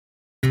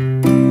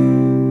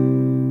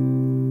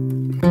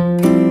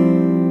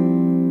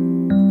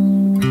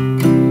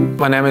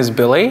My name is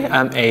Billy.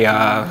 I'm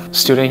a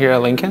student here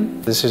at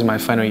Lincoln. This is my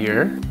final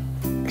year.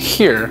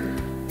 Here,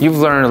 you've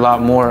learned a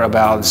lot more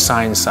about the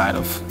science side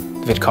of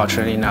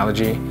viticulture and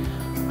enology,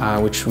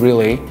 which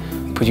really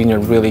put you in a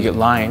really good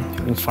line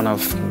in front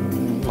of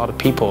a lot of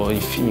people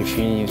if you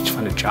need to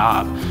find a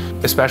job.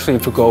 Especially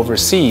if you go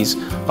overseas,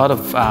 a lot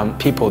of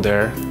people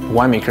there,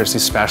 winemakers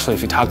especially,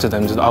 if you talk to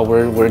them, oh,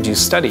 where do you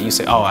study? You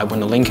say, oh, I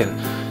went to Lincoln.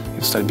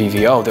 You study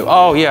BVO. They go,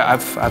 oh yeah,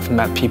 I've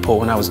met people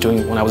when I was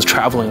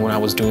traveling, when I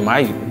was doing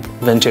my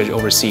vintage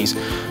overseas.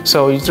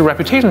 So the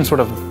reputation sort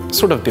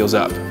of builds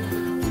up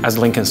as a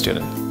Lincoln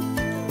student.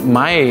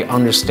 My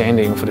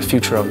understanding for the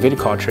future of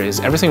viticulture is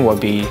everything will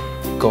be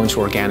going to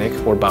organic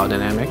or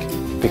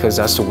biodynamic, because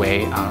that's the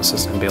way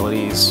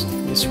sustainability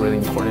is really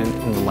important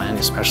in the land,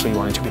 especially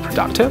wanting to be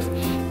productive.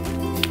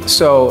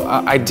 So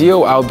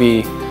ideal, I'll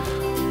be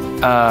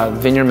a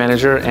vineyard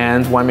manager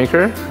and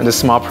winemaker at a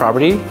small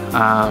property.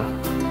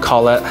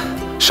 Call it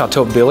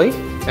Chateau Billy,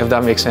 if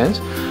that makes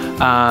sense.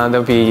 That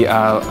would be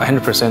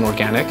 100%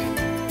 organic.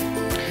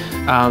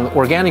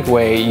 Organic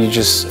way,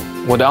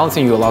 the only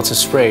thing you're allowed to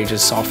spray is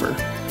just sulfur.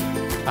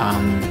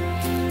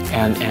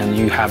 And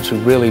you have to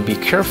really be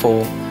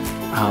careful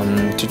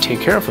to take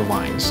care of the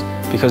vines,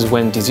 because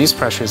when disease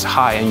pressure is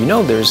high, and you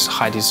know there's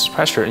high disease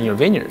pressure in your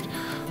vineyard,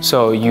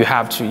 so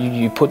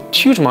you put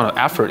huge amount of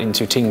effort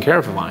into taking care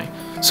of the vine.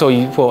 So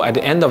at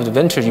the end of the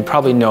vintage, you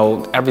probably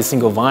know every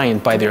single vine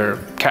by their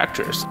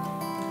characters.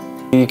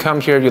 You come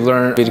here, you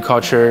learn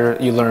viticulture,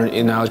 you learn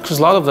enology, because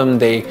a lot of them,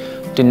 they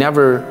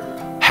never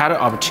had an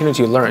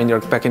opportunity to learn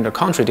back in their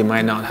country. They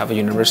might not have a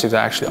university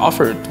that actually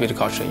offered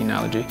viticulture and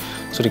enology.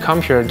 So they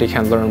come here, they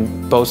can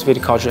learn both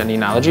viticulture and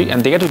enology,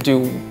 and they get to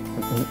do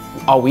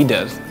all we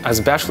did as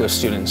bachelor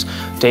students.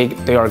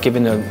 They are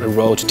given a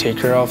role to take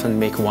care of and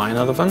make wine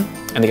out of them,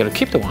 and they get to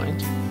keep the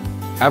wines.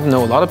 I've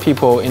known a lot of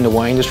people in the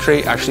wine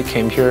industry actually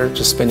came here,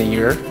 just spent a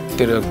year,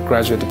 did a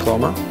graduate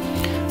diploma,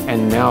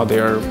 and now they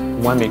are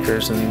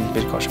winemakers and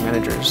viticulture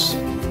managers.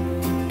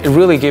 It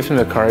really gives them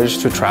the courage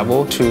to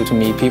travel, to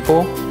meet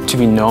people, to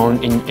be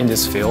known in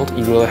this field.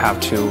 You really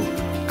have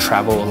to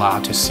travel a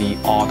lot to see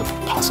all the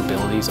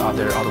possibilities out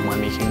there, all the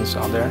winemakings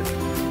out there.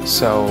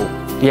 So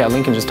yeah,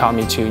 Lincoln just taught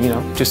me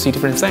to see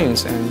different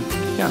things, and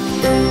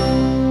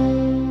yeah.